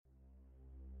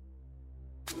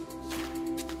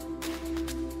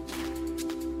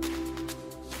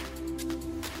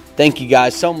Thank you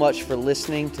guys so much for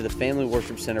listening to the Family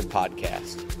Worship Center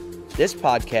podcast. This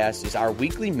podcast is our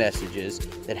weekly messages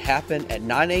that happen at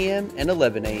 9 a.m. and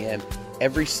 11 a.m.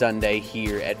 every Sunday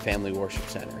here at Family Worship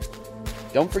Center.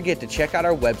 Don't forget to check out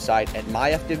our website at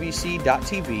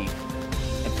myfwc.tv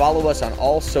and follow us on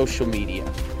all social media.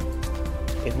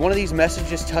 If one of these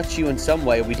messages touched you in some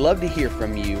way, we'd love to hear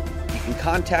from you. You can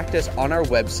contact us on our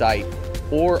website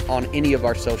or on any of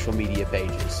our social media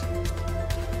pages.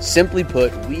 Simply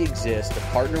put, we exist to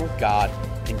partner with God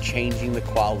in changing the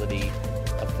quality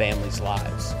of families'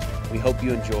 lives. We hope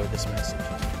you enjoy this message.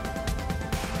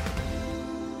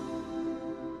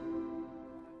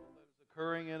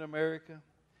 Occurring in America.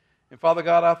 And Father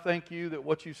God, I thank you that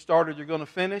what you started, you're going to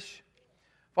finish.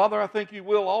 Father, I think you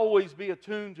will always be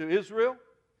attuned to Israel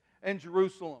and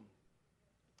Jerusalem.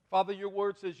 Father, your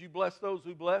word says you bless those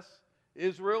who bless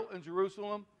Israel and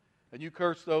Jerusalem, and you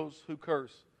curse those who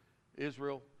curse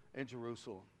Israel and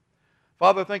Jerusalem.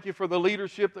 Father, thank you for the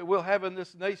leadership that we'll have in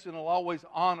this nation. Will always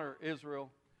honor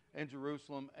Israel and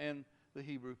Jerusalem and the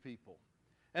Hebrew people.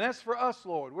 And as for us,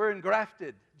 Lord, we're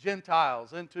engrafted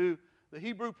Gentiles into the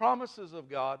Hebrew promises of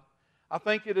God. I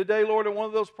thank you today, Lord, and one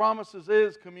of those promises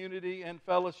is community and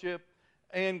fellowship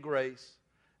and grace.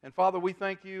 And Father, we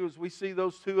thank you as we see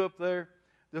those two up there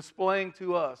displaying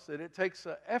to us that it takes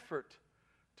an effort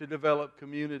to develop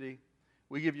community.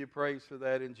 We give you praise for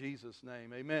that in Jesus'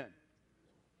 name. Amen.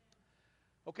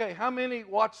 Okay, how many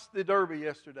watched the Derby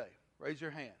yesterday? Raise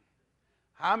your hand.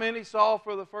 How many saw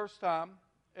for the first time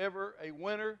ever a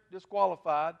winner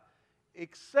disqualified,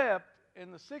 except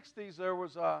in the 60s there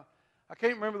was a, I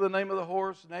can't remember the name of the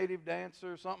horse, Native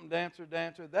Dancer, something Dancer.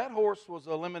 That horse was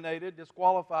eliminated,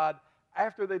 disqualified,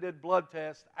 after they did blood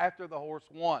tests, after the horse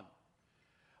won.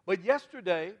 But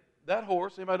yesterday, that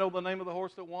horse, anybody know the name of the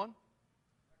horse that won?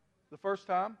 The first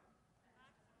time?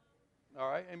 All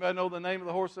right. Anybody know the name of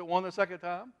the horse that won the second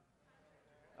time?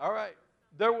 All right.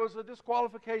 There was a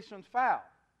disqualification foul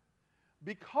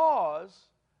because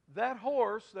that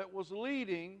horse that was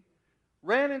leading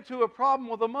ran into a problem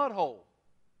with a mud hole.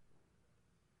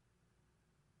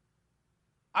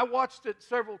 I watched it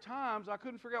several times. I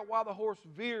couldn't figure out why the horse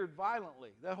veered violently.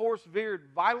 That horse veered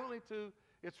violently to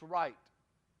its right.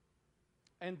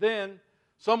 And then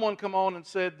someone come on and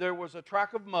said there was a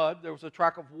track of mud, there was a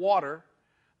track of water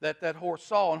that horse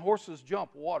saw. And horses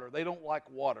jump water. They don't like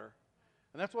water.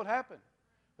 And that's what happened.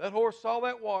 That horse saw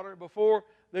that water. Before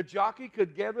the jockey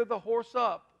could gather the horse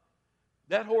up,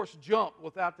 that horse jumped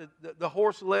without the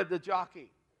horse led the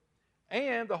jockey.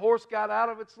 And the horse got out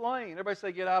of its lane. Everybody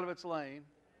say, get out of its lane.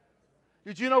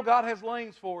 Did you know God has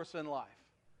lanes for us in life?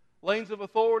 Lanes of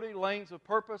authority, lanes of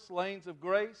purpose, lanes of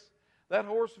grace. That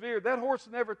horse veered. That horse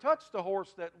never touched the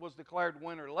horse that was declared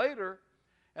winner later.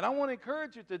 And I want to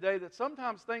encourage you today that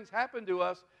sometimes things happen to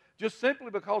us just simply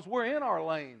because we're in our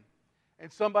lane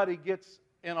and somebody gets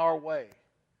in our way.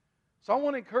 So I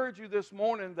want to encourage you this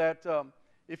morning that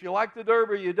if you like the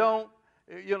Derby, you don't,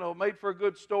 made for a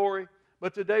good story.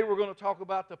 But today we're going to talk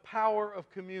about the power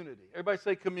of community. Everybody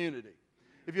say community.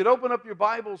 If you'd open up your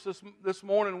Bibles this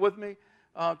morning with me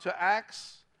to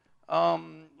Acts.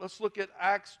 Let's look at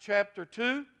Acts chapter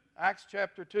 2. Acts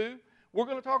chapter 2. We're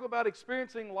going to talk about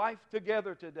experiencing life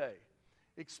together today.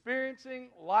 Experiencing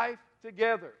life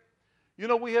together. You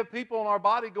know, we have people in our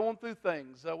body going through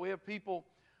things. We have people,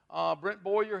 Brent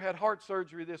Boyer had heart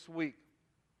surgery this week.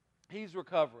 He's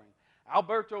recovering.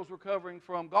 Alberto's recovering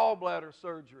from gallbladder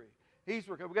surgery. He's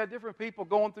recovering. We've got different people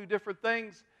going through different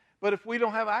things. But if we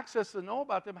don't have access to know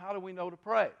about them, how do we know to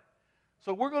pray?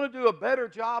 So we're going to do a better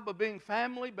job of being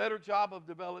family, better job of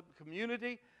developing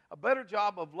community, a better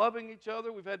job of loving each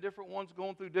other. We've had different ones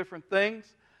going through different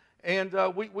things, and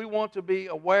we want to be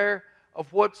aware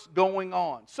of what's going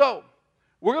on. So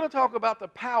we're going to talk about the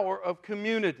power of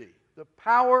community, the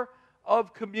power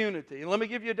of community. And let me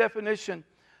give you a definition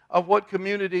of what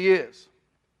community is.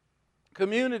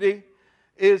 Community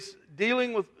is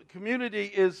dealing with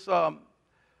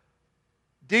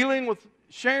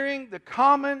sharing the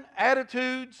common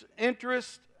attitudes,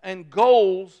 interests, and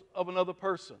goals of another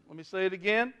person. Let me say it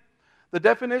again. The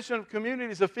definition of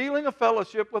community is a feeling of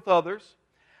fellowship with others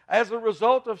as a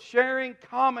result of sharing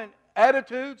common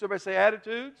attitudes. Everybody say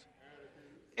attitudes.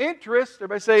 Interest.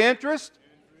 Everybody say interest.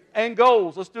 And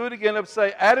goals. Let's do it again. Let's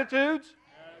say attitudes,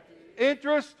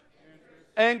 interest,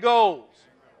 and goals.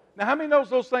 Now, how many knows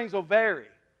those things will vary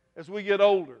as we get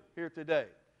older here today?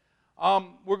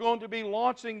 We're going to be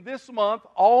launching this month,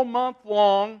 all month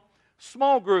long,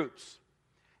 small groups.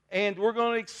 And we're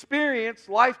going to experience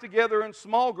life together in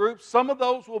small groups. Some of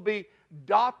those will be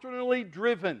doctrinally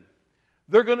driven.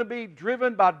 They're going to be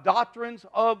driven by doctrines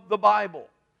of the Bible.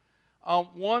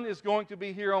 One is going to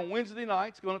be here on Wednesday night.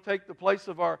 It's going to take the place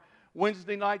of our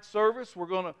Wednesday night service. We're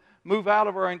going to move out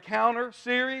of our Encounter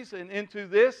series and into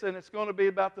this, and it's going to be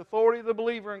about the authority of the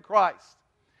believer in Christ.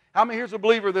 How many here's a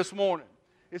believer this morning?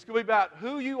 It's going to be about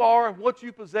who you are and what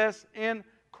you possess in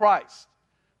Christ.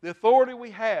 The authority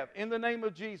we have in the name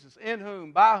of Jesus, in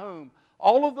whom, by whom,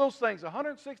 all of those things,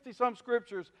 160-some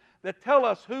scriptures that tell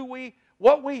us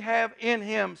what we have in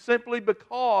Him simply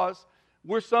because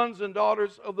we're sons and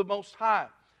daughters of the Most High.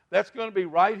 That's going to be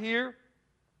right here.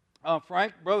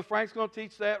 Brother Frank's going to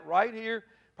teach that right here.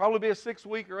 Probably be a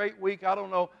 6-week or 8-week, I don't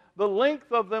know. The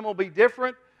length of them will be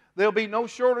different. They'll be no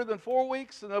shorter than 4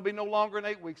 weeks, and they'll be no longer than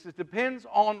 8 weeks. It depends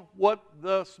on what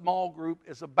the small group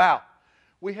is about.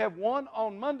 We have one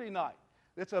on Monday night.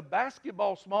 It's a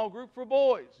basketball small group for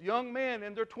boys, young men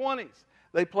in their 20s.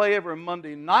 They play every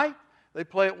Monday night. They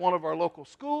play at one of our local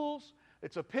schools.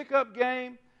 It's a pickup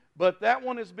game, but that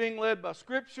one is being led by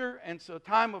Scripture, and it's a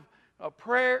time of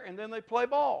prayer, and then they play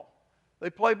ball. They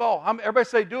play ball. Everybody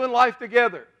say, doing life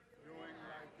together.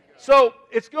 So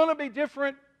it's going to be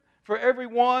different for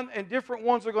everyone, and different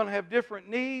ones are going to have different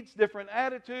needs, different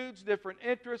attitudes, different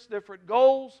interests, different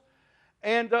goals.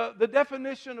 And the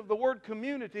definition of the word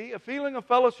community, a feeling of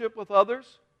fellowship with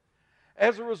others,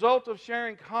 as a result of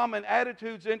sharing common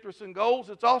attitudes, interests, and goals.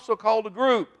 It's also called a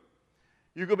group.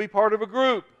 You're going to be part of a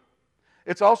group.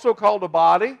 It's also called a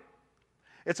body.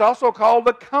 It's also called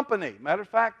a company. Matter of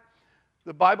fact,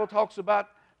 the Bible talks about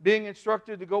being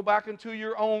instructed to go back into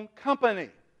your own company.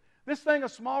 This thing, a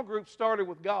small group, started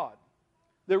with God.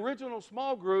 The original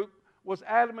small group was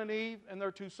Adam and Eve and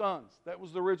their 2 sons. That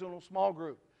was the original small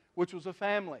group, which was a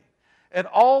family. And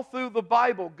all through the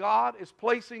Bible, God is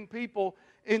placing people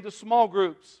into small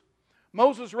groups.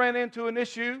 Moses ran into an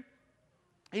issue.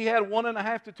 He had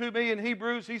 1.5 to 2 million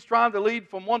Hebrews. He's trying to lead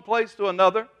from one place to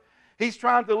another. He's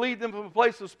trying to lead them from a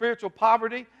place of spiritual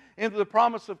poverty into the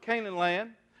promise of Canaan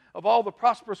land, of all the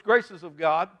prosperous graces of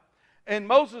God. And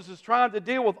Moses is trying to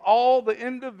deal with all the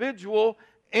individual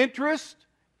interest,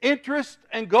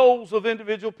 and goals of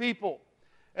individual people.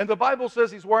 And the Bible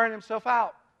says he's wearing himself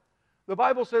out. The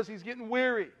Bible says he's getting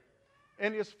weary.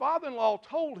 And his father-in-law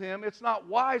told him, it's not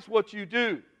wise what you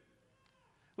do.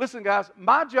 Listen, guys,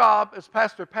 my job as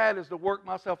Pastor Pat is to work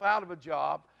myself out of a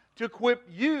job to equip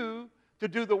you to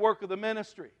do the work of the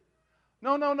ministry.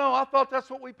 No, I thought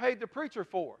that's what we paid the preacher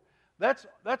for. That's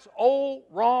old,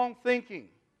 wrong thinking.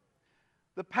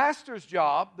 The pastor's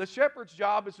job, the shepherd's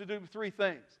job, is to do 3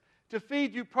 things. To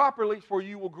feed you properly, for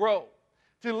you will grow.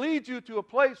 To lead you to a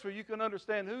place where you can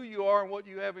understand who you are and what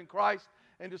you have in Christ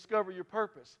and discover your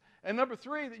purpose. And number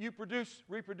 3, that you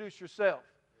reproduce yourself.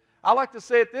 I like to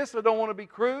say it this, I don't want to be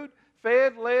crude: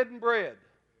 fed, led, and bred.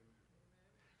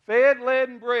 Fed, led,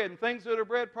 and bred. And things that are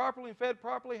bred properly and fed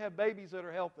properly have babies that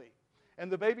are healthy.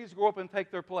 And the babies grow up and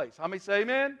take their place. How many say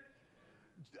amen?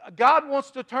 God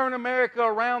wants to turn America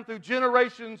around through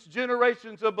generations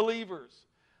of believers.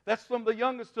 That's from the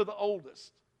youngest to the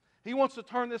oldest. He wants to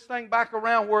turn this thing back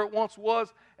around where it once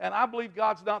was, and I believe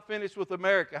God's not finished with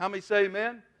America. How many say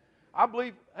amen? I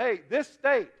believe, this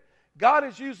state, God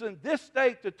is using this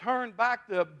state to turn back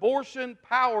the abortion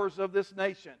powers of this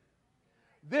nation.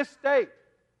 This state.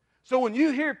 So when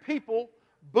you hear people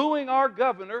booing our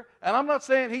governor, and I'm not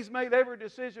saying he's made every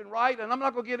decision right, and I'm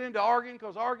not going to get into arguing,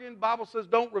 because arguing, the Bible says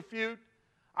don't refute.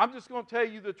 I'm just going to tell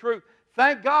you the truth.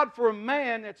 Thank God for a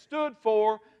man that stood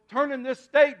for turning this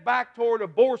state back toward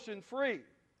abortion free.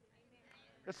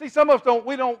 See, some of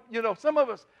us some of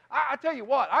us, I tell you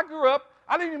what, I grew up,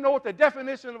 I didn't even know what the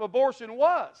definition of abortion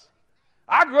was.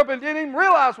 I grew up and didn't even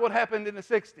realize what happened in the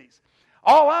 60s.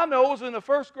 All I know is in the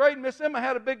 1st grade, Miss Emma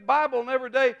had a big Bible, and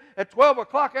every day at 12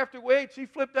 o'clock after we ate, she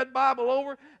flipped that Bible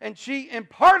over, and she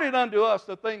imparted unto us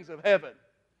the things of heaven.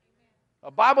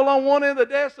 A Bible on one end of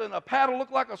the desk, and a paddle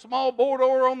looked like a small board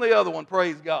over on the other one,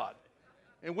 praise God.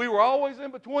 And we were always in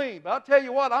between. But I'll tell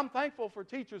you what, I'm thankful for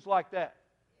teachers like that.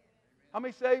 How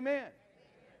many say amen?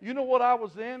 You know what I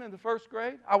was in the 1st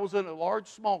grade? I was in a large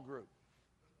small group.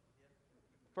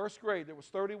 1st grade, there was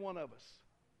 31 of us.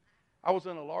 I was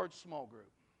in a large small group.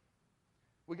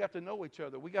 We got to know each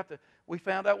other. We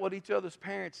found out what each other's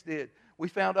parents did. We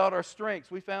found out our strengths.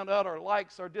 We found out our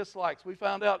likes, our dislikes. We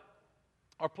found out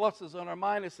our pluses and our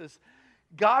minuses.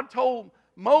 God told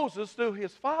Moses through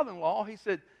his father-in-law, he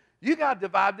said, you got to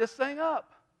divide this thing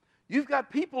up. You've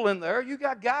got people in there. You've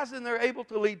got guys in there able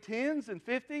to lead 10s and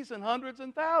 50s and hundreds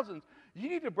and thousands. You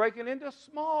need to break it into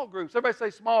small groups. Everybody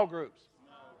say small groups.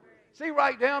 See,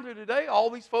 right down to today, all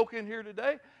these folk in here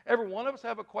today, every one of us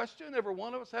have a question. Every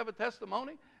one of us have a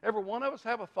testimony. Every one of us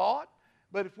have a thought.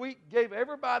 But if we gave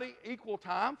everybody equal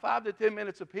time, 5 to 10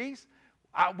 minutes apiece,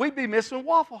 We'd be missing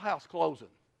Waffle House closing.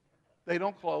 They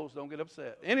don't close, don't get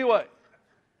upset. Anyway,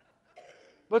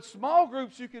 but small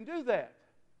groups, you can do that.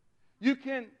 You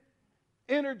can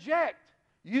interject.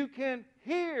 You can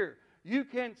hear. You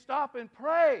can stop and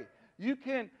pray. You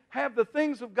can have the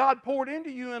things of God poured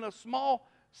into you in a small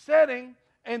setting,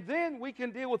 and then we can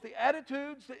deal with the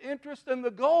attitudes, the interests, and the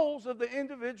goals of the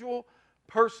individual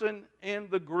person in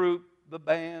the group, the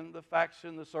band, the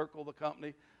faction, the circle, the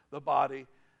company, the body,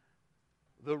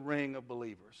 the ring of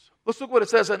believers. Let's look what it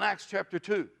says in Acts chapter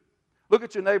 2. Look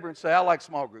at your neighbor and say, I like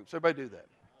small groups. Everybody do that.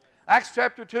 Acts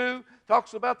chapter 2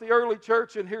 talks about the early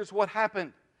church, and here's what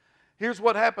happened. Here's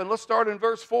what happened. Let's start in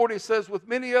verse 40. It says, with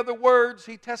many other words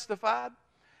he testified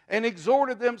and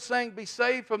exhorted them, saying, be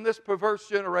saved from this perverse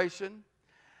generation.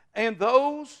 And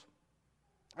those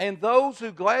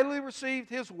who gladly received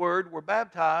his word were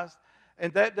baptized,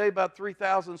 and that day about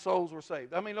 3,000 souls were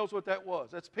saved. How many knows what that was?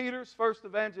 That's Peter's first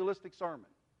evangelistic sermon.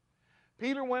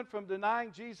 Peter went from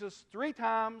denying Jesus 3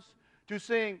 times to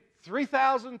seeing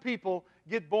 3,000 people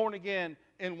get born again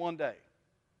in one day.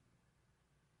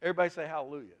 Everybody say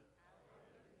hallelujah.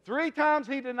 3 times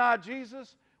he denied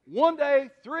Jesus. One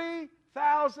day,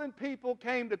 3,000 people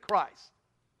came to Christ.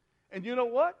 And you know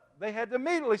what? They had to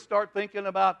immediately start thinking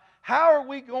about how are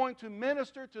we going to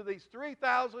minister to these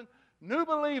 3,000 new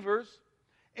believers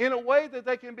in a way that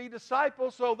they can be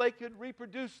disciples so they could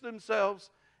reproduce themselves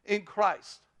in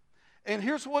Christ. And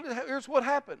here's what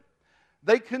happened.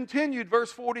 They continued,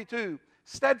 verse 42,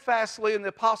 steadfastly in the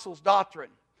apostles' doctrine.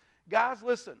 Guys,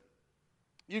 listen.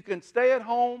 You can stay at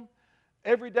home.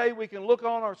 Every day we can look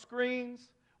on our screens.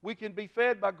 We can be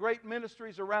fed by great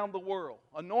ministries around the world.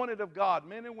 Anointed of God,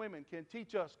 men and women can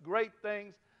teach us great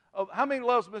things. How many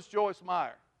loves Miss Joyce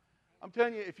Meyer? I'm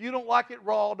telling you, if you don't like it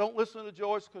raw, don't listen to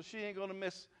Joyce because she ain't going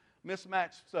to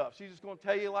mismatch stuff. She's just going to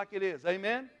tell you like it is.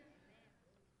 Amen?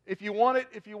 If you want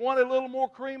a little more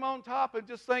cream on top and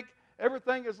just think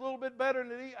everything is a little bit better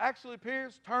than it actually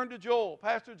appears, turn to Joel.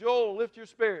 Pastor Joel will lift your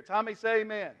spirits. How many say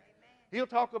amen? Amen? He'll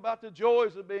talk about the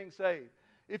joys of being saved.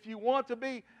 If you want to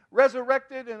be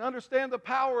resurrected and understand the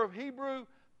power of Hebrew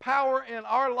power in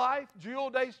our life,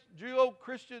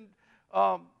 Judeo-Christian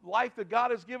life that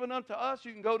God has given unto us,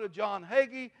 you can go to John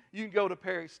Hagee, you can go to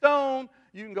Perry Stone,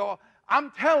 you can go.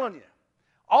 I'm telling you,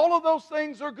 all of those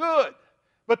things are good,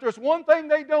 but there's one thing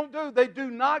they don't do. They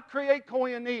do not create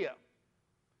koinonia.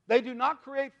 They do not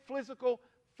create physical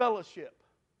fellowship.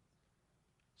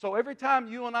 So every time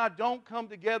you and I don't come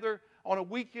together on a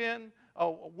weekend, a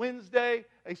Wednesday,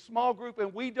 a small group,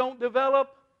 and we don't develop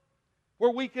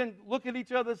where we can look at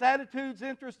each other's attitudes,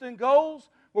 interests, and goals,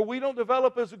 where we don't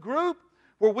develop as a group,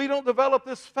 where we don't develop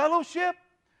this fellowship,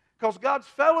 because God's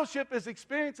fellowship is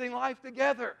experiencing life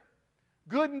together,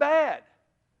 good and bad.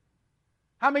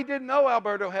 How many didn't know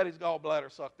Alberto had his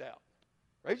gallbladder sucked out?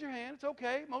 Raise your hand. It's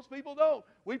okay. Most people don't.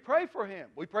 We pray for him.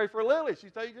 We pray for Lily.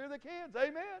 She's taking care of the kids.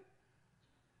 Amen.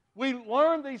 We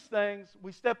learn these things.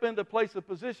 We step into a place of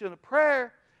position of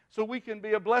prayer so we can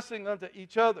be a blessing unto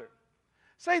each other.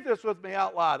 Say this with me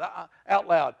out loud.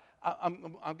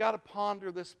 I've got to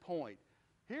ponder this point.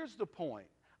 Here's the point.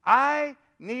 I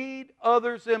need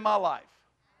others in my life.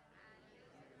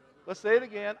 Let's say it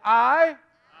again. I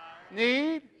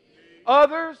need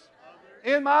others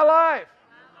in my life.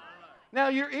 Now,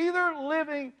 you're either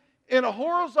living in a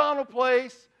horizontal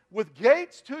place with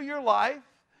gates to your life,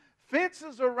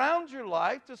 fences around your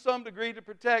life to some degree to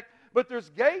protect, but there's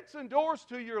gates and doors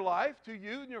to your life, to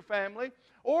you and your family,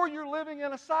 or you're living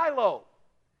in a silo.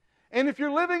 And if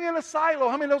you're living in a silo,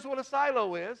 how many knows what a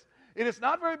silo is? And it's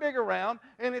not very big around,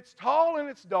 and it's tall and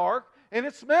it's dark, and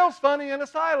it smells funny in a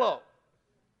silo.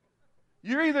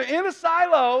 You're either in a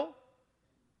silo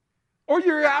or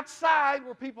you're outside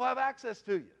where people have access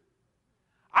to you.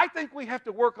 I think we have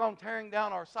to work on tearing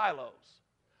down our silos,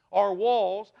 our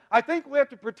walls. I think we have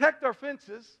to protect our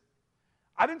fences.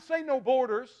 I didn't say no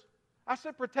borders. I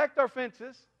said protect our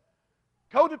fences.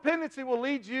 Codependency will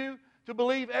lead you to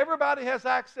believe everybody has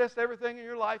access to everything in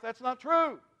your life. That's not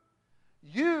true.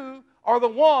 You are the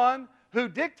one who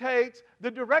dictates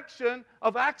the direction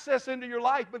of access into your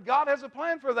life, but God has a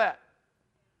plan for that.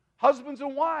 Husbands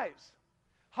and wives.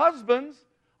 Husbands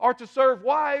are to serve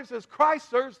wives as Christ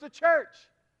serves the church.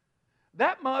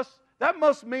 That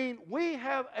must mean we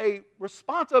have a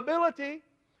responsibility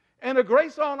and a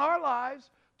grace on our lives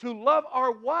to love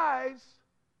our wives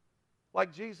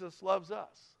like Jesus loves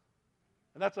us.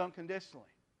 And that's unconditionally.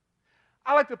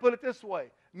 I like to put it this way.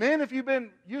 Men, if you've been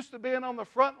used to being on the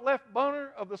front left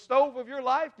burner of the stove of your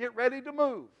life, get ready to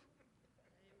move.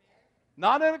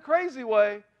 Not in a crazy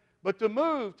way, but to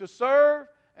move, to serve,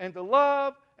 and to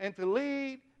love, and to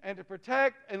lead and to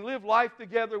protect and live life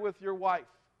together with your wife.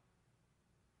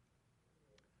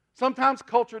 Sometimes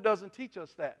culture doesn't teach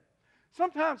us that.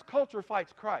 Sometimes culture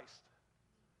fights Christ.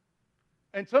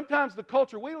 And sometimes the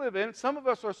culture we live in, some of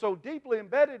us are so deeply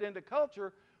embedded into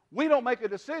culture, we don't make a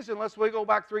decision unless we go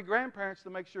back 3 grandparents to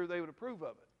make sure they would approve of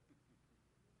it.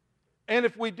 And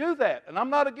if we do that, and I'm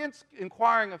not against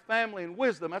inquiring of family and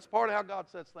wisdom, that's part of how God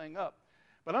sets things up.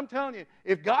 But I'm telling you,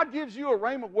 if God gives you a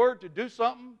rhema word to do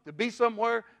something, to be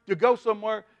somewhere, to go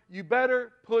somewhere, you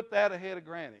better put that ahead of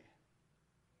Granny.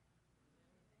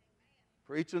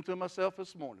 Preaching to myself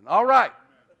this morning. All right.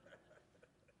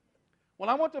 When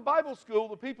I went to Bible school,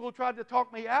 the people who tried to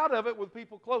talk me out of it were the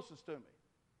people closest to me.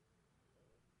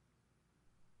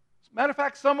 As a matter of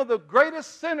fact, some of the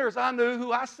greatest sinners I knew,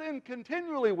 who I sinned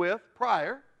continually with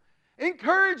prior,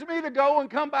 encouraged me to go and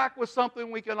come back with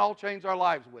something we can all change our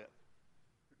lives with.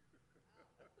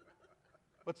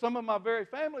 But some of my very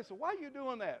family said, why are you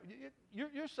doing that?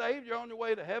 You're saved, you're on your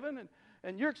way to heaven,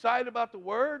 and you're excited about the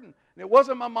Word. And it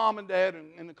wasn't my mom and dad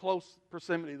in the close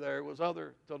proximity there. It was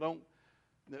other,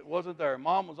 it wasn't there.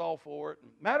 Mom was all for it.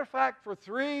 Matter of fact, for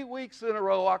 3 weeks in a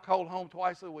row, I called home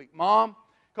twice a week. Mom,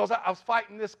 because I was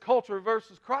fighting this culture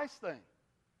versus Christ thing.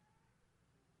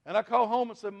 And I called home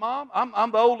and said, Mom,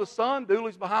 I'm the oldest son.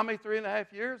 Dooley's behind me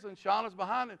 3.5 years, and Shauna's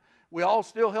behind. And we all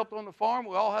still helped on the farm.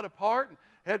 We all had a part, and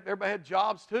everybody had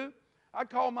jobs too. I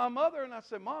called my mother and I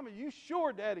said, Mom, are you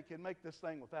sure Daddy can make this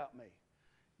thing without me?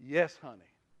 Yes, honey.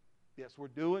 Yes, we're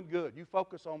doing good. You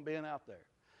focus on being out there.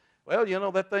 Well, you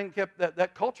know,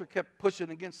 that culture kept pushing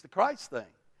against the Christ thing.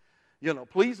 You know,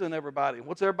 pleasing everybody.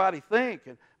 What's everybody think?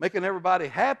 And making everybody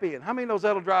happy. And how many knows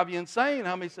that'll drive you insane?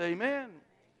 How many say amen?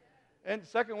 And the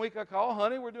second week I call,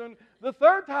 honey, we're doing. The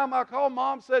third time I called,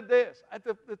 Mom said this.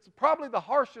 It's probably the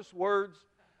harshest words.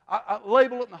 I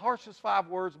label it in the harshest 5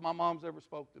 words my mom's ever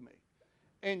spoke to me.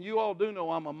 And you all do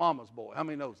know I'm a mama's boy. How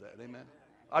many knows that? Amen?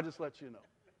 I'll just let you know.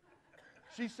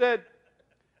 She said,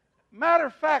 matter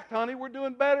of fact, honey, we're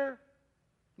doing better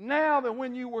now than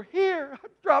when you were here. I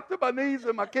dropped to my knees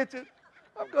in my kitchen.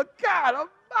 I'm going, God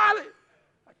almighty,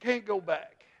 I can't go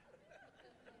back.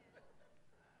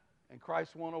 And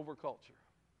Christ won over culture.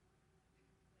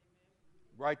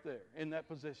 Right there, in that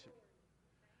position.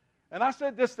 And I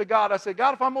said this to God. I said,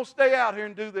 God, if I'm going to stay out here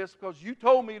and do this because you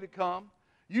told me to come,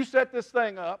 you set this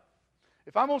thing up.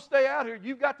 If I'm going to stay out here,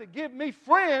 you've got to give me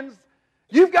friends.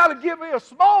 You've got to give me a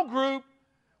small group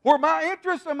where my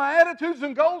interests and my attitudes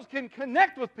and goals can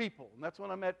connect with people. And that's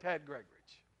when I met Tad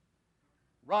Gregorich,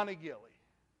 Ronnie Gilly,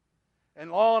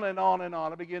 and on and on and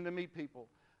on. I began to meet people.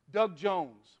 Doug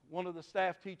Jones, one of the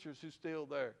staff teachers who's still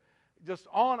there. Just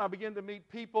on, I began to meet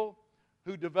people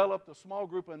who developed a small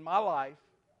group in my life,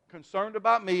 concerned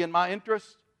about me and my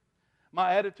interests,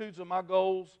 my attitudes and my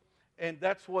goals, and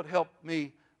that's what helped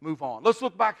me move on. Let's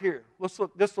look back here. Let's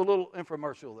look, just a little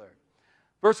infomercial there.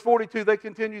 Verse 42, they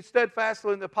continued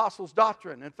steadfastly in the apostles'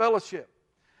 doctrine and fellowship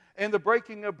and the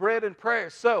breaking of bread and prayer.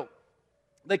 So,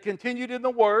 they continued in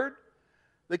the word.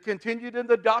 They continued in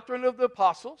the doctrine of the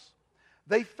apostles.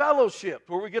 They fellowshiped,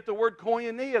 where we get the word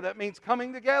koinonia. That means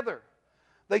coming together.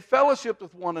 They fellowshiped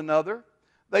with one another.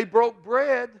 They broke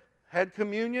bread, had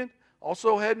communion,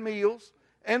 also had meals,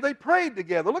 and they prayed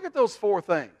together. Look at those 4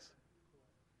 things.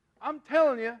 I'm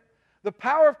telling you, the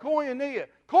power of koinonia.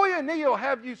 Koinonia will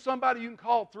have you somebody you can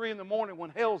call at 3 in the morning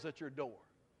when hell's at your door.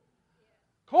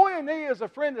 Koinonia is a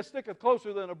friend that sticketh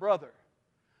closer than a brother.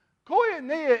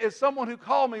 Koinonia is someone who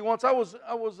called me once. I was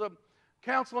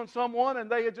counseling someone,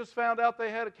 and they had just found out they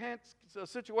had a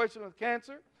situation with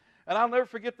cancer. And I'll never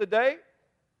forget the day.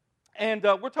 And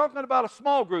we're talking about a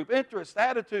small group, interests,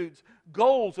 attitudes,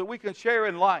 goals that we can share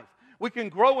in life. We can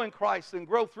grow in Christ and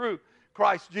grow through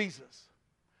Christ Jesus.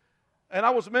 And I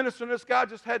was ministering to this guy,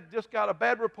 just got a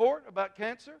bad report about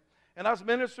cancer. And I was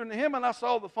ministering to him, and I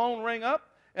saw the phone ring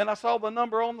up, and I saw the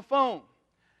number on the phone.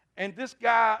 And this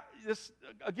guy's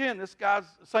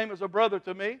the same as a brother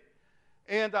to me.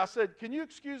 And I said, can you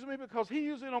excuse me? Because he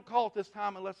usually don't call at this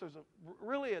time unless there's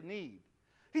really a need.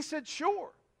 He said, sure.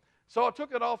 So I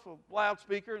took it off a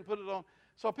loudspeaker and put it on.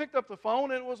 So I picked up the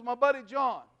phone, and it was my buddy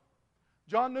John.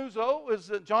 John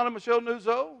Nuzzo, John and Michelle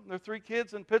Nuzzo, their 3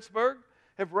 kids in Pittsburgh,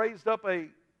 have raised up a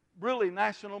really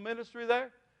national ministry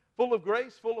there, full of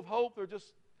grace, full of hope.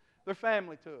 They're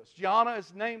family to us. Gianna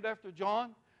is named after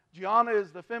John. Gianna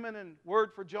is the feminine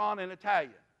word for John in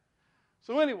Italian.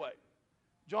 So anyway,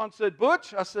 John said,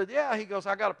 Butch? I said, yeah. He goes,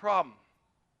 I got a problem.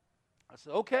 I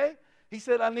said, okay. He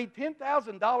said, I need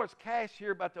 $10,000 cash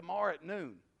here by tomorrow at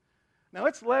noon. Now,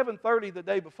 it's 11:30 the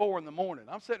day before in the morning.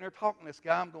 I'm sitting there talking to this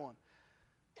guy.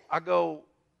 I go,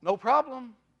 no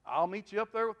problem. I'll meet you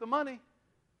up there with the money.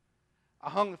 I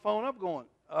hung the phone up going,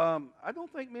 I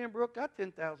don't think me and Brooke got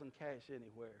 $10,000 cash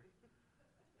anywhere.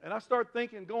 And I started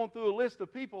thinking, going through a list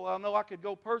of people I know I could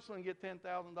go personally and get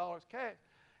 $10,000 cash.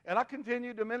 And I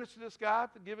continued to minister to this guy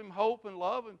to give him hope and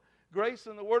love and grace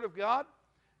and the Word of God.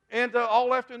 And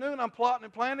all afternoon I'm plotting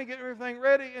and planning, getting everything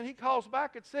ready, and he calls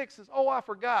back at 6 and says, oh, I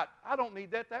forgot. I don't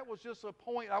need that. That was just a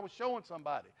point I was showing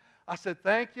somebody. I said,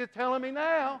 thank you for telling me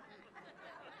now.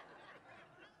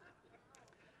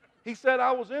 He said,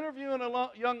 I was interviewing a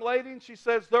young lady, and she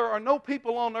says, there are no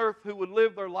people on earth who would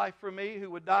live their life for me,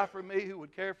 who would die for me, who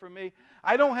would care for me.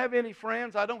 I don't have any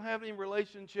friends. I don't have any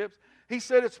relationships. He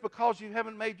said, it's because you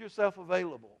haven't made yourself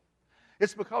available.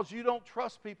 It's because you don't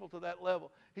trust people to that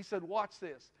level. He said, watch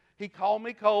this. He called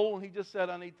me Cole, and he just said,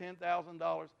 I need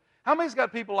 $10,000. How many's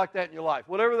got people like that in your life?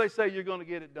 Whatever they say, you're going to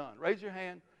get it done. Raise your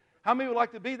hand. How many would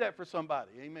like to be that for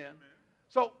somebody? Amen.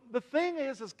 So the thing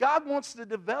is God wants to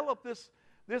develop this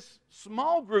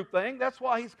small group thing. That's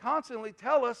why he's constantly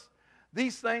tell us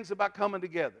these things about coming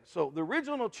together. So the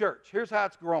original church, here's how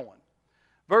it's growing.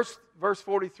 Verse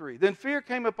 43. Then fear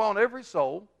came upon every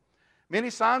soul. Many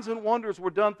signs and wonders were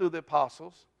done through the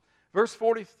apostles. Verse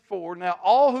 44. Now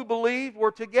all who believed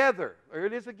were together. There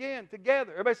it is again,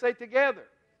 together. Everybody say together.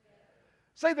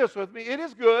 Say this with me. It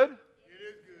is good.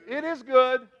 It is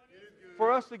good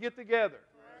for us to get together.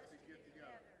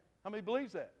 How many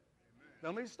believes that? Now,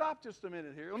 let me stop just a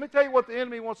minute here. Let me tell you what the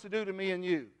enemy wants to do to me and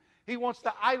you. He wants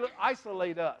to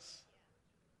isolate us.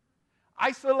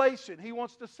 Isolation. He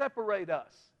wants to separate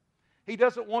us. He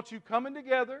doesn't want you coming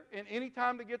together in any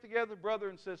time to get together, brother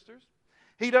and sisters.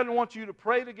 He doesn't want you to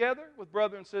pray together with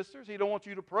brother and sisters. He don't want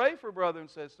you to pray for brother and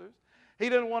sisters. He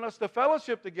didn't want us to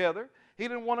fellowship together. He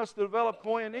didn't want us to develop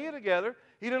koinonia together.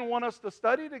 He didn't want us to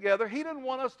study together. He didn't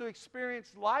want us to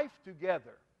experience life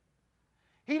together.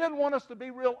 He didn't want us to be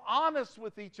real honest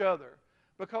with each other,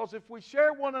 because if we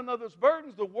share one another's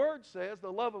burdens, the Word says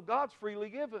the love of God's freely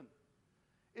given.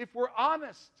 If we're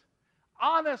honest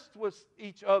with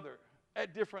each other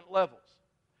at different levels.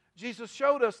 Jesus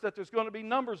showed us that there's going to be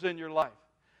numbers in your life.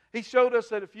 He showed us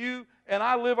that if you and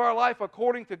I live our life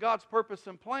according to God's purpose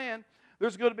and plan,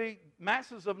 there's going to be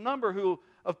masses of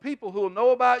of people who will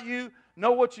know about you,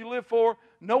 know what you live for,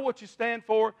 know what you stand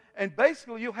for, and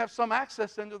basically you'll have some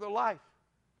access into their life.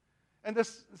 And the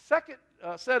second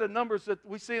set of numbers that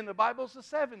we see in the Bible is the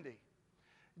 70.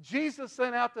 Jesus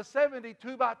sent out the 70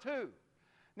 two by two.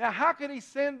 Now, how could he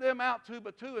send them out two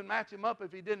by two and match them up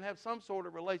if he didn't have some sort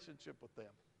of relationship with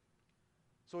them?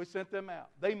 So he sent them out.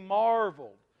 They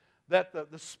marveled that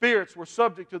the spirits were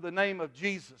subject to the name of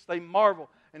Jesus. They marveled.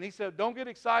 And he said, don't get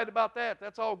excited about that.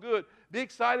 That's all good. Be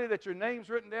excited that your name's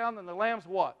written down in the Lamb's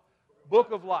what?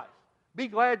 Book of life. Be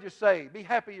glad you're saved. Be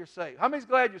happy you're saved. How many's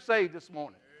glad you're saved this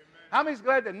morning? How many's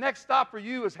glad the next stop for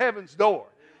you is heaven's door?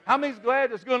 How many's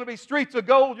glad there's going to be streets of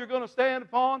gold you're going to stand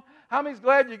upon? How many's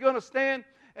glad you're going to stand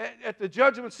at the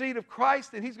judgment seat of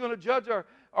Christ, and he's going to judge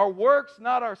our works,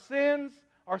 not our sins?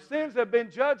 Our sins have been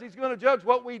judged. He's going to judge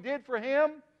what we did for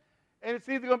him, and it's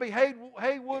either going to be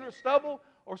hay, wood, or stubble,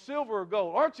 or silver or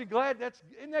gold. Aren't you glad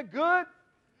isn't that good?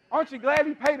 Aren't you glad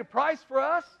he paid a price for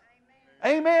us?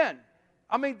 Amen. Amen.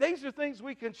 I mean, these are things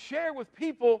we can share with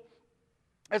people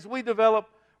as we develop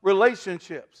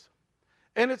relationships.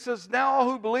 And it says, now all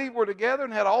who believed were together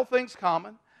and had all things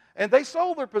common, and they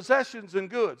sold their possessions and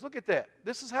goods. Look at that.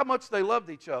 This is how much they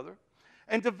loved each other,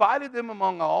 and divided them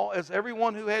among all, as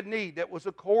everyone who had need. That was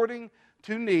according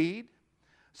to need.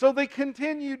 So they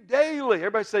continued daily.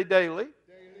 Everybody say daily.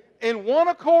 In one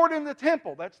accord in the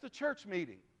temple. That's the church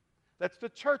meeting. That's the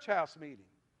church house meeting.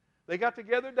 They got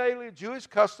together daily, a Jewish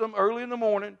custom, early in the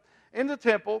morning, in the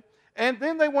temple. And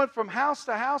then they went from house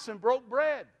to house and broke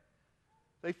bread.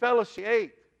 They fellowship,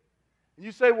 ate. And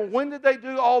you say, well, when did they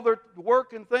do all their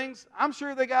work and things? I'm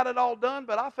sure they got it all done,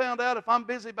 but I found out if I'm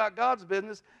busy about God's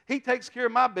business, he takes care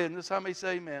of my business. How many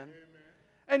say amen? Amen.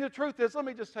 And the truth is, let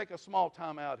me just take a small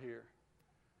time out here.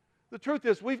 The truth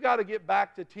is, we've got to get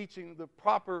back to teaching the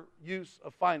proper use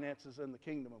of finances in the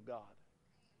kingdom of God.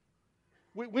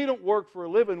 We don't work for a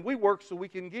living. We work so we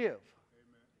can give.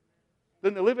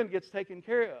 Then the living gets taken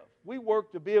care of. We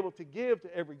work to be able to give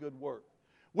to every good work.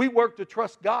 We work to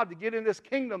trust God to get in this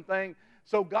kingdom thing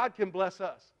so God can bless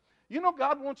us. You know,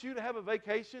 God wants you to have a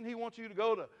vacation. He wants you to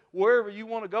go to wherever you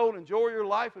want to go and enjoy your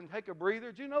life and take a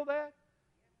breather. Do you know that?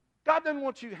 God doesn't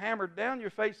want you hammered down your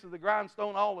face to the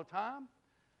grindstone all the time.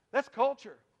 That's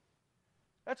culture.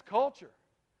 That's culture.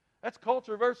 That's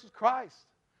culture versus Christ.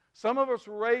 Some of us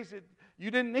were raised that you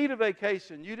didn't need a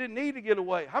vacation. You didn't need to get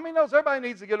away. How many knows everybody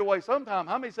needs to get away sometime?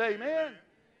 How many say amen?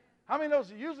 How many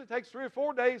knows it usually takes 3 or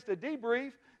 4 days to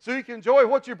debrief so you can enjoy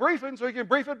what you're briefing so you can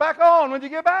brief it back on when you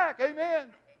get back? Amen.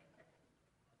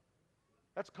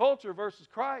 That's culture versus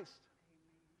Christ.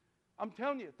 I'm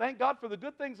telling you, thank God for the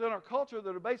good things in our culture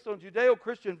that are based on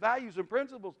Judeo-Christian values and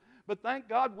principles. But thank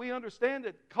God we understand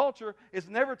that culture is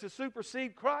never to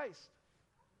supersede Christ.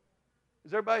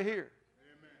 Is everybody here?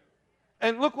 Amen.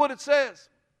 And look what it says.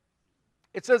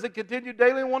 It says, it continued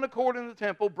daily in one accord in the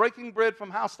temple, breaking bread from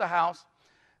house to house.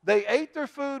 They ate their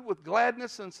food with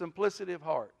gladness and simplicity of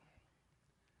heart.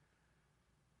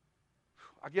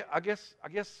 I guess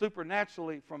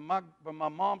supernaturally, from my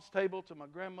mom's table to my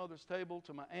grandmother's table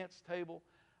to my aunt's table,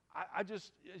 I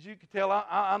just, as you can tell,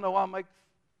 I know I make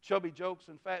chubby jokes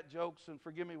and fat jokes, and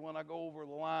forgive me when I go over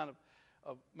the line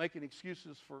of making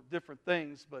excuses for different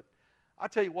things, but I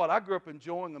tell you what, I grew up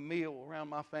enjoying a meal around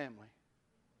my family.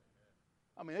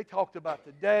 I mean, they talked about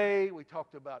the day, we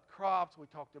talked about crops, we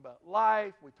talked about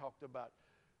life, we talked about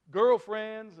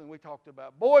girlfriends, and we talked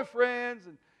about boyfriends,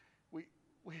 and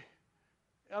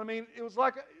I mean, it was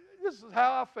like, this is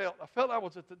how I felt. I felt I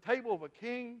was at the table of a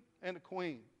king and a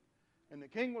queen. And the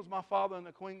king was my father and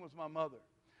the queen was my mother.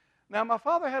 Now, my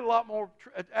father had a lot more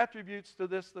attributes to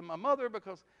this than my mother,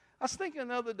 because I was thinking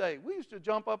the other day, we used to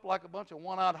jump up like a bunch of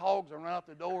one-eyed hogs and run out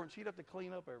the door, and she'd have to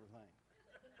clean up everything.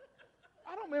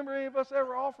 I don't remember any of us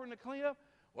ever offering to clean up.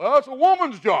 Well, it's a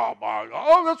woman's job.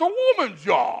 Oh, that's a woman's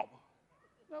job.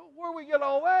 Now, where do we get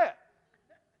all that?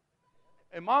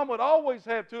 And Mom would always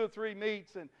have 2 or 3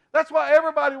 meats, and that's why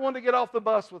everybody wanted to get off the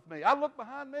bus with me. I looked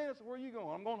behind me and said, where are you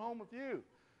going? I'm going home with you.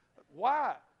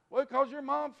 Why? Well, because your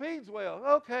mom feeds well.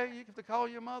 Okay, you have to call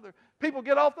your mother. People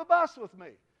get off the bus with me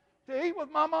to eat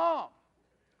with my mom.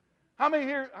 How many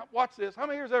here, watch this, how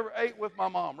many here has ever ate with my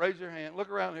mom? Raise your hand. Look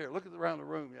around here. Look around the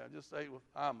room. Yeah, just ate with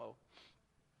Imo.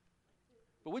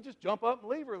 But we just jump up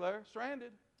and leave her there,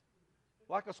 stranded.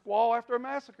 Like a squaw after a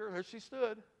massacre. There she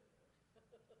stood.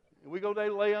 And we go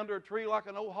there, lay under a tree like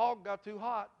an old hog got too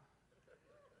hot.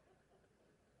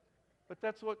 But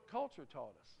that's what culture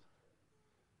taught us.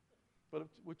 But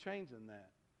we're changing that.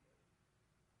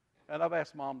 And I've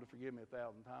asked Mom to forgive me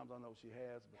 1,000 times. I know she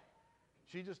has, but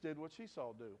she just did what she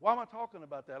saw do. Why am I talking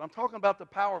about that? I'm talking about the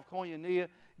power of koinonia,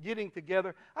 getting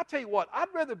together. I tell you what, I'd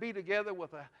rather be together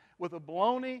with a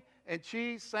bologna and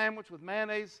cheese sandwich with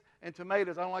mayonnaise and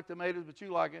tomatoes. I don't like tomatoes, but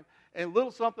you like it. And a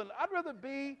little something. I'd rather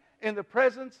be in the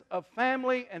presence of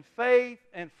family and faith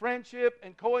and friendship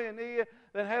and koinonia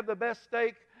than have the best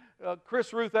steak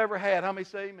Chris Ruth ever had. How many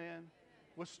say amen?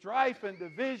 With strife and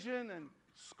division and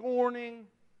scorning.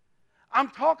 I'm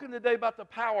talking today about the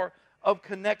power of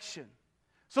connection.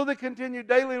 So they continued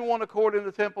daily in one accord in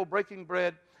the temple, breaking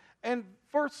bread. And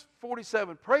verse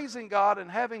 47, praising God and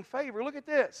having favor. Look at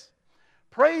this.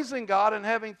 Praising God and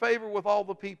having favor with all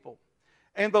the people.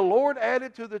 And the Lord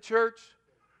added to the church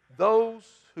those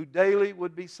who daily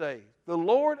would be saved. The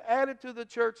Lord added to the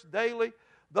church daily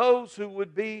those who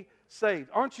would be saved.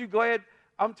 Aren't you glad?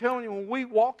 I'm telling you, when we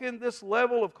walk in this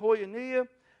level of koinonia,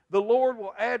 the Lord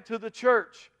will add to the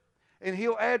church. And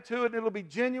He'll add to it. It'll be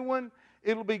genuine.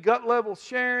 It'll be gut level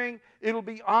sharing. It'll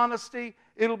be honesty.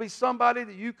 It'll be somebody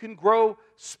that you can grow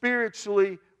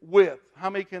spiritually with. How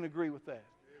many can agree with that?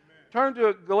 Amen. Turn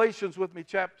to Galatians with me,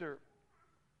 chapter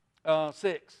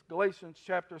 6. Galatians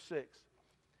chapter 6.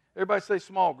 Everybody say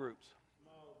small groups.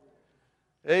 Small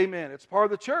groups. Amen. It's part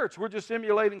of the church. We're just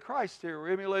emulating Christ here. We're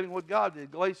emulating what God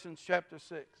did. Galatians chapter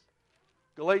 6.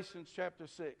 Galatians chapter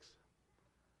 6.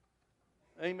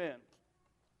 Amen.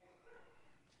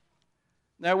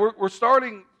 Now, we're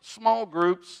starting small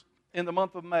groups in the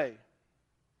month of May.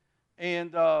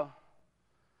 And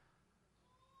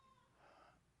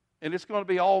it's going to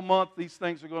be all month these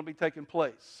things are going to be taking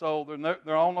place. So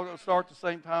they're all not going to start at the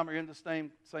same time or end the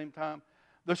same time.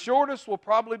 The shortest will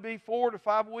probably be 4 to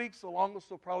 5 weeks. The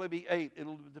longest will probably be 8.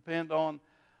 It'll depend on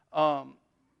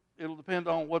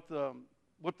what the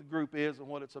group is and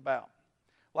what it's about.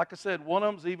 Like I said, one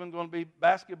of them's even going to be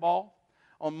basketball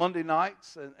on Monday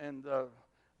nights, and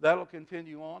that'll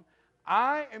continue on.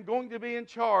 I am going to be in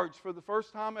charge for the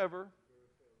first time ever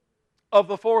of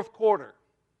the fourth quarter.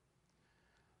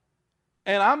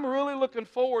 And I'm really looking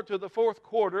forward to the fourth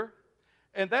quarter.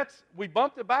 And we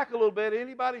bumped it back a little bit.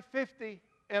 Anybody 50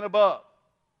 and above?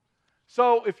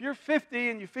 So if you're 50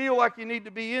 and you feel like you need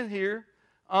to be in here,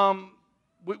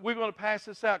 we're going to pass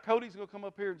this out. Cody's going to come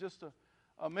up here in just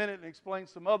a minute and explain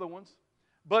some other ones.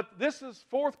 But this is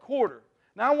fourth quarter.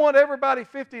 Now I want everybody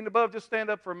 50 and above just stand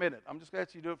up for a minute. I'm just going to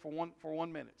ask you to do it for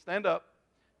 1 minute. Stand up.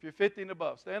 If you're 50 and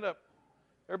above, stand up.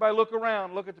 Everybody look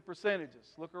around. Look at the percentages.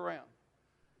 Look around.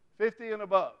 50 and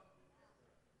above.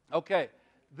 Okay.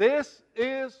 This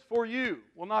is for you.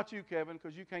 Well, not you, Kevin,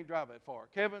 because you can't drive that far.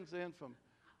 Kevin's in from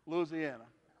Louisiana.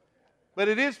 But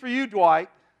it is for you, Dwight.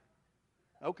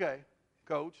 Okay,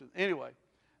 Coach. Anyway,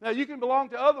 Now, you can belong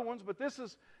to other ones, but this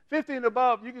is 50 and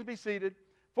above. You can be seated.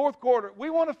 Fourth quarter. We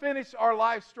want to finish our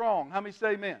life strong. How many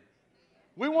say amen?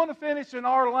 We want to finish in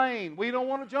our lane. We don't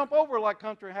want to jump over like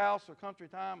Country House or Country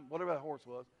Time, whatever that horse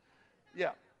was.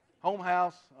 Yeah, Home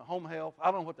House, Home Health.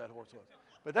 I don't know what that horse was.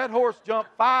 But that horse jumped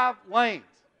 5 lanes.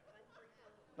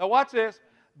 Now watch this.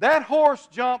 That horse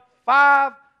jumped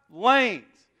 5 lanes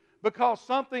because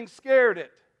something scared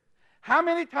it. How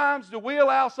many times do we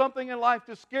allow something in life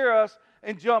to scare us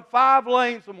and jump 5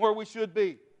 lanes from where we should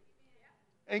be?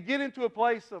 And get into a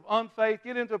place of unfaith,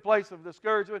 get into a place of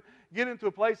discouragement, get into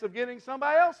a place of getting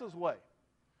somebody else's way.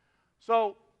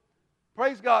 So,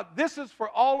 praise God. This is for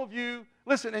all of you.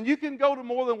 Listen, and you can go to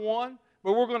more than one,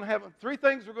 but we're going to have 3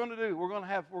 things we're going to do. We're going to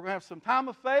have some time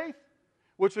of faith,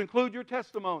 which include your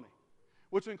testimony,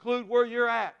 which include where you're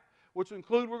at, which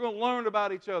include we're going to learn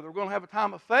about each other. We're going to have a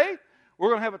time of faith. We're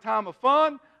going to have a time of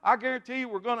fun. I guarantee you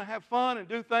we're going to have fun and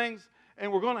do things,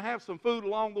 and we're going to have some food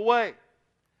along the way.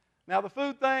 Now, the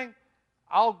food thing,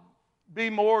 I'll be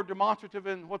more demonstrative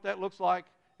in what that looks like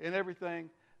and everything.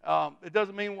 It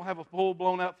doesn't mean we'll have a full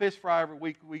blown-out fish fry every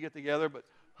week we get together, but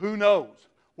who knows?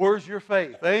 Where's your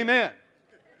faith? Amen.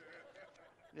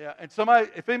 Yeah, and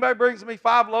if anybody brings me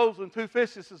 5 loaves and 2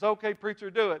 fishes, says, okay, preacher,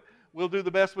 do it. We'll do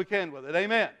the best we can with it.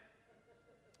 Amen.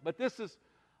 But this is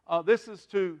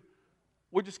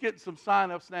we're just getting some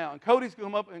sign-ups now. And Cody's going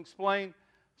to come up and explain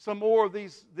some more of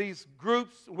these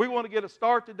groups. We want to get a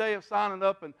start today of signing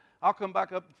up, and I'll come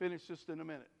back up and finish just in a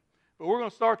minute. But we're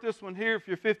going to start this one here. If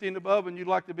you're 50 and above and you'd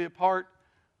like to be a part,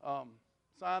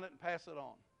 sign it and pass it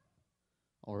on.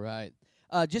 All right.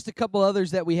 Just a couple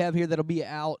others that we have here that'll be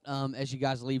out as you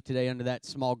guys leave today under that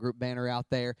small group banner out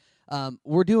there.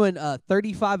 We're doing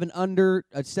 35 and under,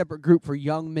 a separate group for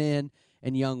young men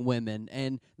and young women.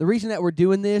 And the reason that we're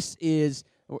doing this is,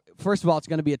 first of all, it's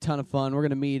going to be a ton of fun. We're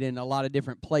going to meet in a lot of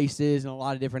different places and a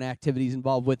lot of different activities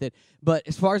involved with it. But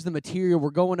as far as the material, we're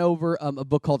going over a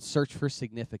book called Search for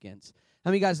Significance.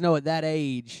 How many of you guys know at that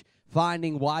age,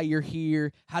 finding why you're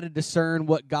here, how to discern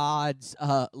what God's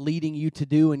leading you to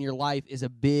do in your life is a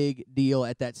big deal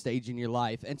at that stage in your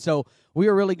life. And so we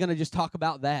are really going to just talk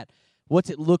about that. What's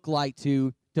it look like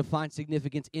to find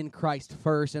significance in Christ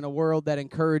first in a world that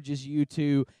encourages you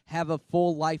to have a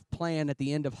full life plan at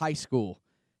the end of high school?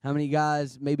 How many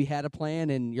guys maybe had a plan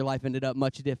and your life ended up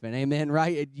much different? Amen,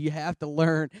 right? You have to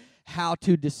learn how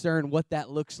to discern what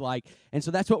that looks like. And so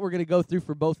that's what we're going to go through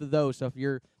for both of those. So if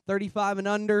you're 35 and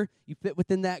under, you fit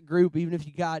within that group. Even if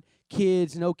you got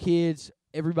kids, no kids,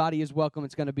 everybody is welcome.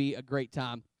 It's going to be a great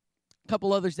time. A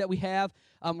couple others that we have.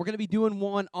 We're going to be doing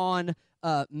one on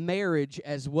marriage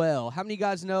as well. How many of you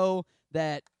guys know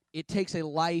that it takes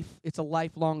it's a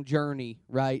lifelong journey,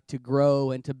 right, to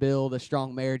grow and to build a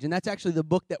strong marriage? And that's actually the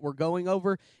book that we're going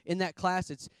over in that class.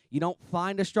 It's you don't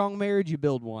find a strong marriage, you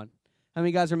build one. How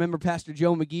many of you guys remember Pastor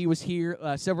Joe McGee was here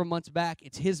several months back?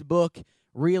 It's his book,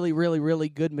 really, really, really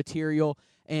good material.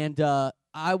 And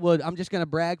I'm just going to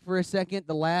brag for a second.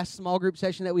 The last small group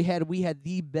session that we had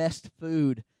the best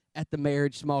food at the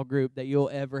marriage small group that you'll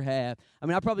ever have. I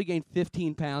mean, I probably gained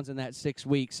 15 pounds in that 6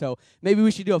 weeks, so maybe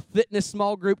we should do a fitness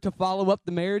small group to follow up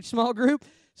the marriage small group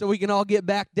so we can all get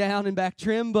back down and back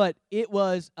trim, but it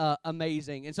was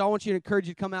amazing. And so I want you to encourage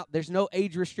you to come out. There's no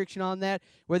age restriction on that.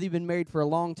 Whether you've been married for a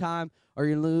long time or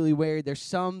you're newly married, there's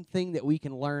something that we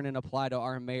can learn and apply to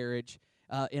our marriage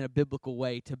in a biblical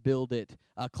way to build it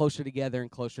closer together and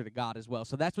closer to God as well.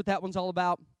 So that's what that one's all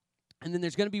about. And then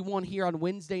there's going to be one here on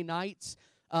Wednesday nights.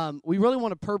 We really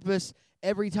want to purpose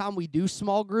every time we do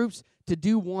small groups to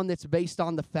do one that's based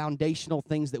on the foundational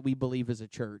things that we believe as a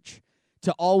church,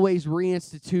 to always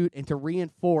reinstitute and to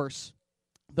reinforce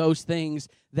those things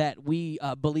that we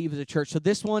believe as a church. So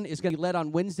this one is going to be led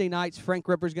on Wednesday nights. Frank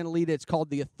Ripper's going to lead it. It's called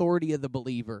The Authority of the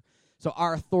Believer. So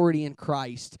our authority in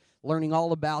Christ, learning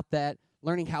all about that,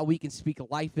 learning how we can speak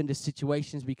life into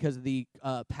situations because of the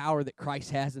power that Christ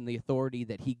has and the authority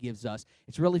that he gives us.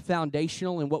 It's really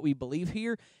foundational in what we believe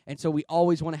here, and so we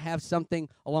always want to have something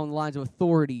along the lines of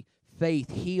authority,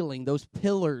 faith, healing, those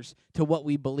pillars to what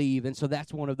we believe. And so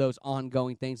that's one of those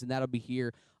ongoing things, and that'll be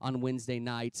here on Wednesday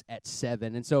nights at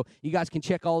 7. And so you guys can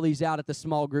check all these out at the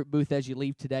small group booth as you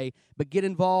leave today. But get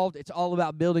involved. It's all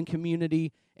about building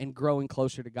community and growing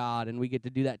closer to God, and we get to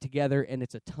do that together, and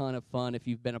it's a ton of fun if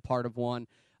you've been a part of one.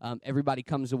 Everybody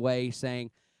comes away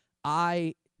saying,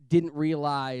 I didn't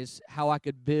realize how I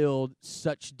could build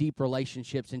such deep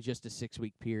relationships in just a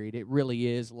 6-week period. It really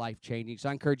is life-changing. So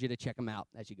I encourage you to check them out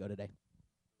as you go today.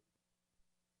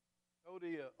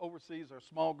 Cody oversees our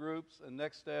small groups and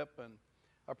Next Step, and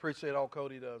I appreciate all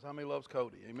Cody does. How many loves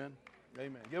Cody? Amen?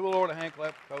 Amen. Give the Lord a hand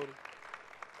clap for Cody.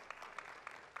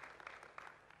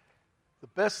 The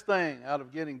best thing out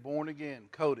of getting born again,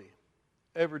 Cody,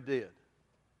 ever did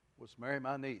was marry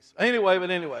my niece. Anyway, I'm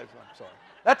sorry.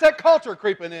 That's that culture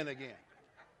creeping in again.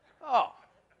 Oh,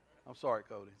 I'm sorry,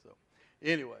 Cody. So,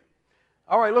 anyway.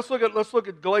 All right, let's look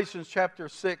at Galatians chapter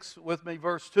 6 with me,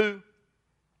 verse 2.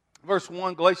 Verse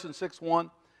 1, Galatians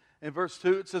 6:1 and verse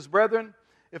 2. It says, "Brethren,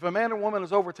 if a man or woman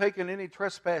has overtaken any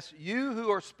trespass, you who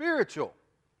are spiritual,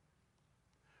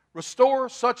 restore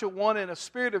such a one in a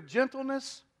spirit of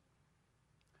gentleness,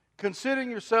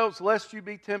 considering yourselves lest you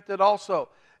be tempted also."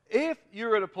 If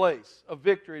you're at a place of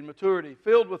victory and maturity,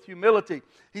 filled with humility,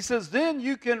 he says, then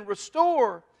you can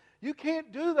restore. You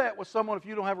can't do that with someone if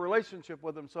you don't have a relationship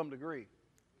with them to some degree.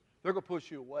 They're going to push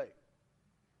you away.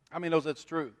 How many knows that's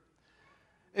true?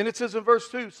 And it says in verse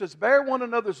 2, it says, "Bear one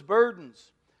another's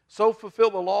burdens, so fulfill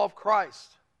the law of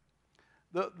Christ."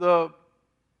 The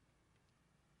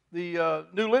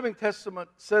New Living Testament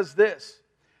says this,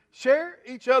 "Share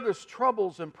each other's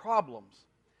troubles and problems,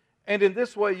 and in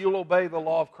this way you'll obey the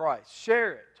law of Christ."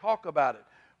 Share it. Talk about it.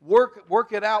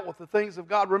 Work it out with the things of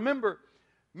God. Remember,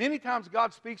 many times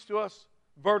God speaks to us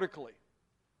vertically.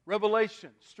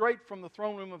 Revelation, straight from the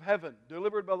throne room of heaven,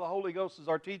 delivered by the Holy Ghost as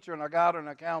our teacher and our guide and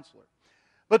our counselor.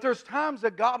 But there's times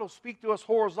that God will speak to us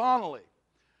horizontally.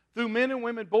 Through men and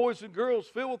women, boys and girls,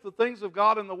 filled with the things of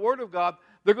God and the Word of God.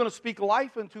 They're going to speak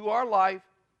life into our life,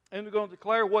 and they're going to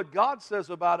declare what God says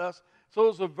about us. So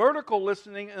there's a vertical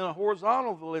listening and a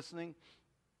horizontal listening.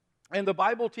 And the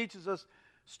Bible teaches us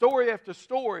story after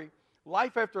story,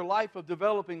 life after life of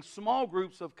developing small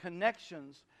groups of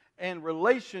connections and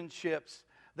relationships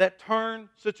that turn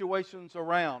situations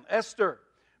around. Esther,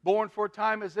 born for a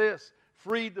time as this,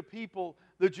 freed the people,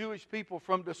 the Jewish people,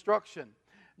 from destruction.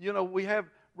 You know, we have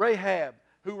Rahab,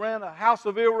 who ran a house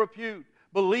of ill repute,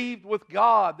 believed with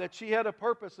God that she had a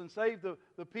purpose and saved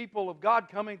the people of God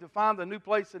coming to find a new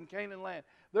place in Canaan land.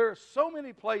 There are so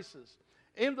many places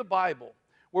in the Bible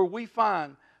where we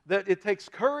find that it takes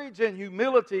courage and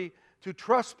humility to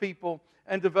trust people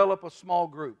and develop a small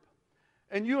group.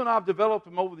 And you and I have developed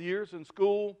them over the years in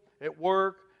school, at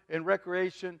work, in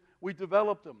recreation. We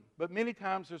developed them. But many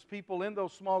times there's people in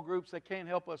those small groups that can't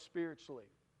help us spiritually.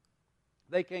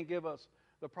 They can't give us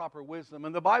the proper wisdom.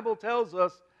 And the Bible tells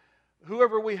us,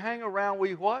 whoever we hang around,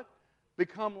 we what?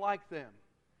 Become like them.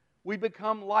 We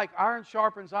become like iron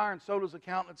sharpens iron, so does the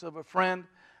countenance of a friend.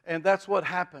 And that's what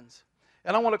happens.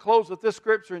 And I want to close with this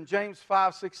scripture in James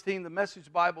 5:16. The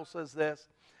Message Bible says this.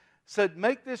 It said,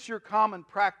 "Make this your common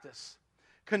practice.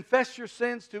 Confess your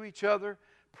sins to each other.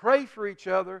 Pray for each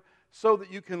other so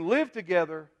that you can live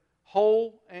together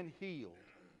whole and healed."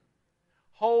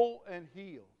 Whole and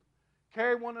healed.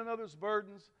 Carry one another's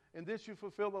burdens. In this you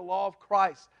fulfill the law of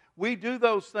Christ. We do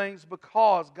those things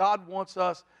because God wants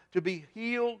us to be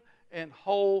healed and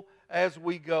whole as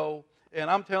we go. And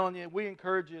I'm telling you, we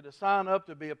encourage you to sign up,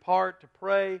 to be a part, to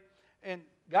pray. And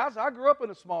guys, I grew up in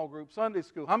a small group, Sunday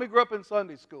school. How many grew up in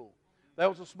Sunday school? That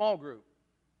was a small group.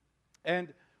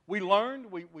 And we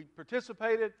learned, we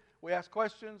participated, we asked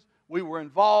questions, we were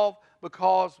involved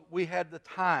because we had the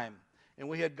time. And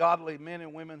we had godly men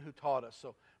and women who taught us.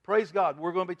 So praise God.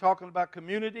 We're going to be talking about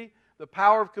community, the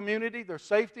power of community. There's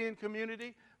safety in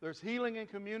community. There's healing in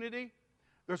community.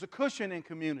 There's a cushion in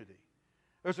community.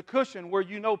 There's a cushion where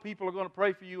you know people are going to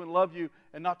pray for you and love you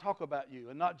and not talk about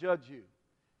you and not judge you.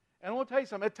 And I want to tell you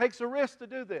something. It takes a risk to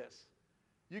do this.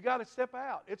 You got to step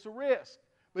out. It's a risk,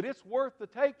 but it's worth the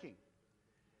taking.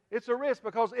 It's a risk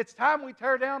because it's time we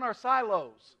tear down our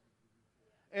silos.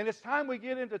 And it's time we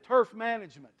get into turf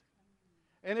management.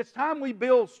 And it's time we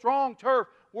build strong turf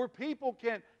where people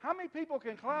can, how many people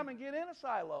can climb and get in a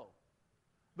silo?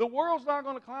 The world's not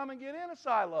going to climb and get in a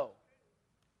silo.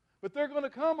 But they're going to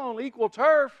come on equal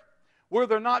turf where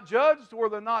they're not judged, where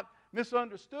they're not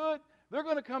misunderstood. They're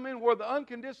going to come in where the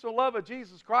unconditional love of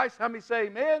Jesus Christ, how many say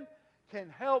amen, can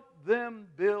help them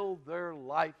build their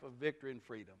life of victory and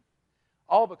freedom.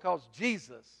 All because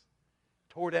Jesus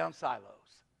tore down silos.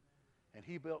 And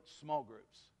He built small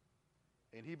groups.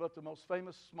 And He built the most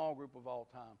famous small group of all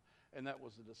time, and that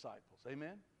was the disciples. Amen?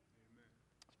 Amen.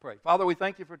 Let's pray. Father, we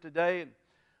thank You for today, and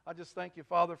I just thank You,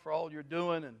 Father, for all You're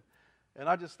doing, and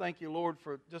I just thank You, Lord,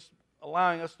 for just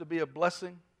allowing us to be a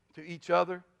blessing to each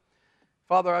other.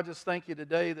 Father, I just thank You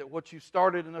today that what You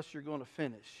started in us, You're going to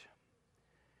finish.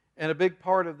 And a big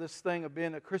part of this thing of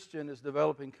being a Christian is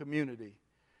developing community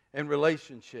and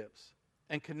relationships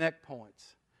and connect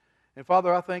points. And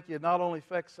Father, I thank You it not only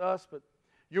affects us, but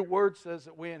Your Word says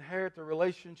that we inherit the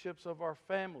relationships of our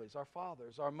families, our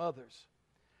fathers, our mothers.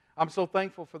 I'm so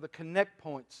thankful for the connect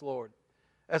points, Lord,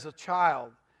 as a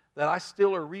child that I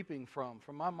still are reaping from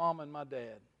my mom and my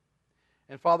dad.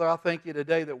 And Father, I thank you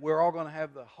today that we're all going to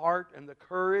have the heart and the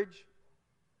courage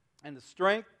and the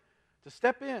strength to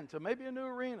step into maybe a new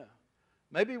arena.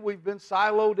 Maybe we've been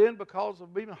siloed in because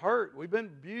of being hurt. We've been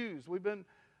abused. We've been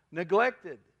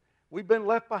neglected. We've been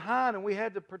left behind, and we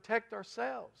had to protect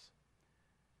ourselves.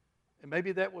 And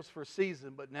maybe that was for a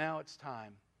season, but now it's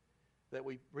time that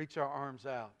we reach our arms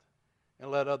out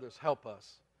and let others help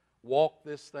us walk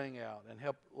this thing out and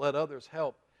let others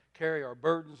help carry our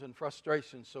burdens and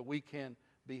frustrations so we can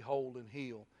be whole and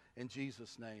healed. In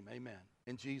Jesus' name, amen.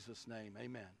 In Jesus' name,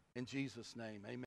 amen. In Jesus' name, amen.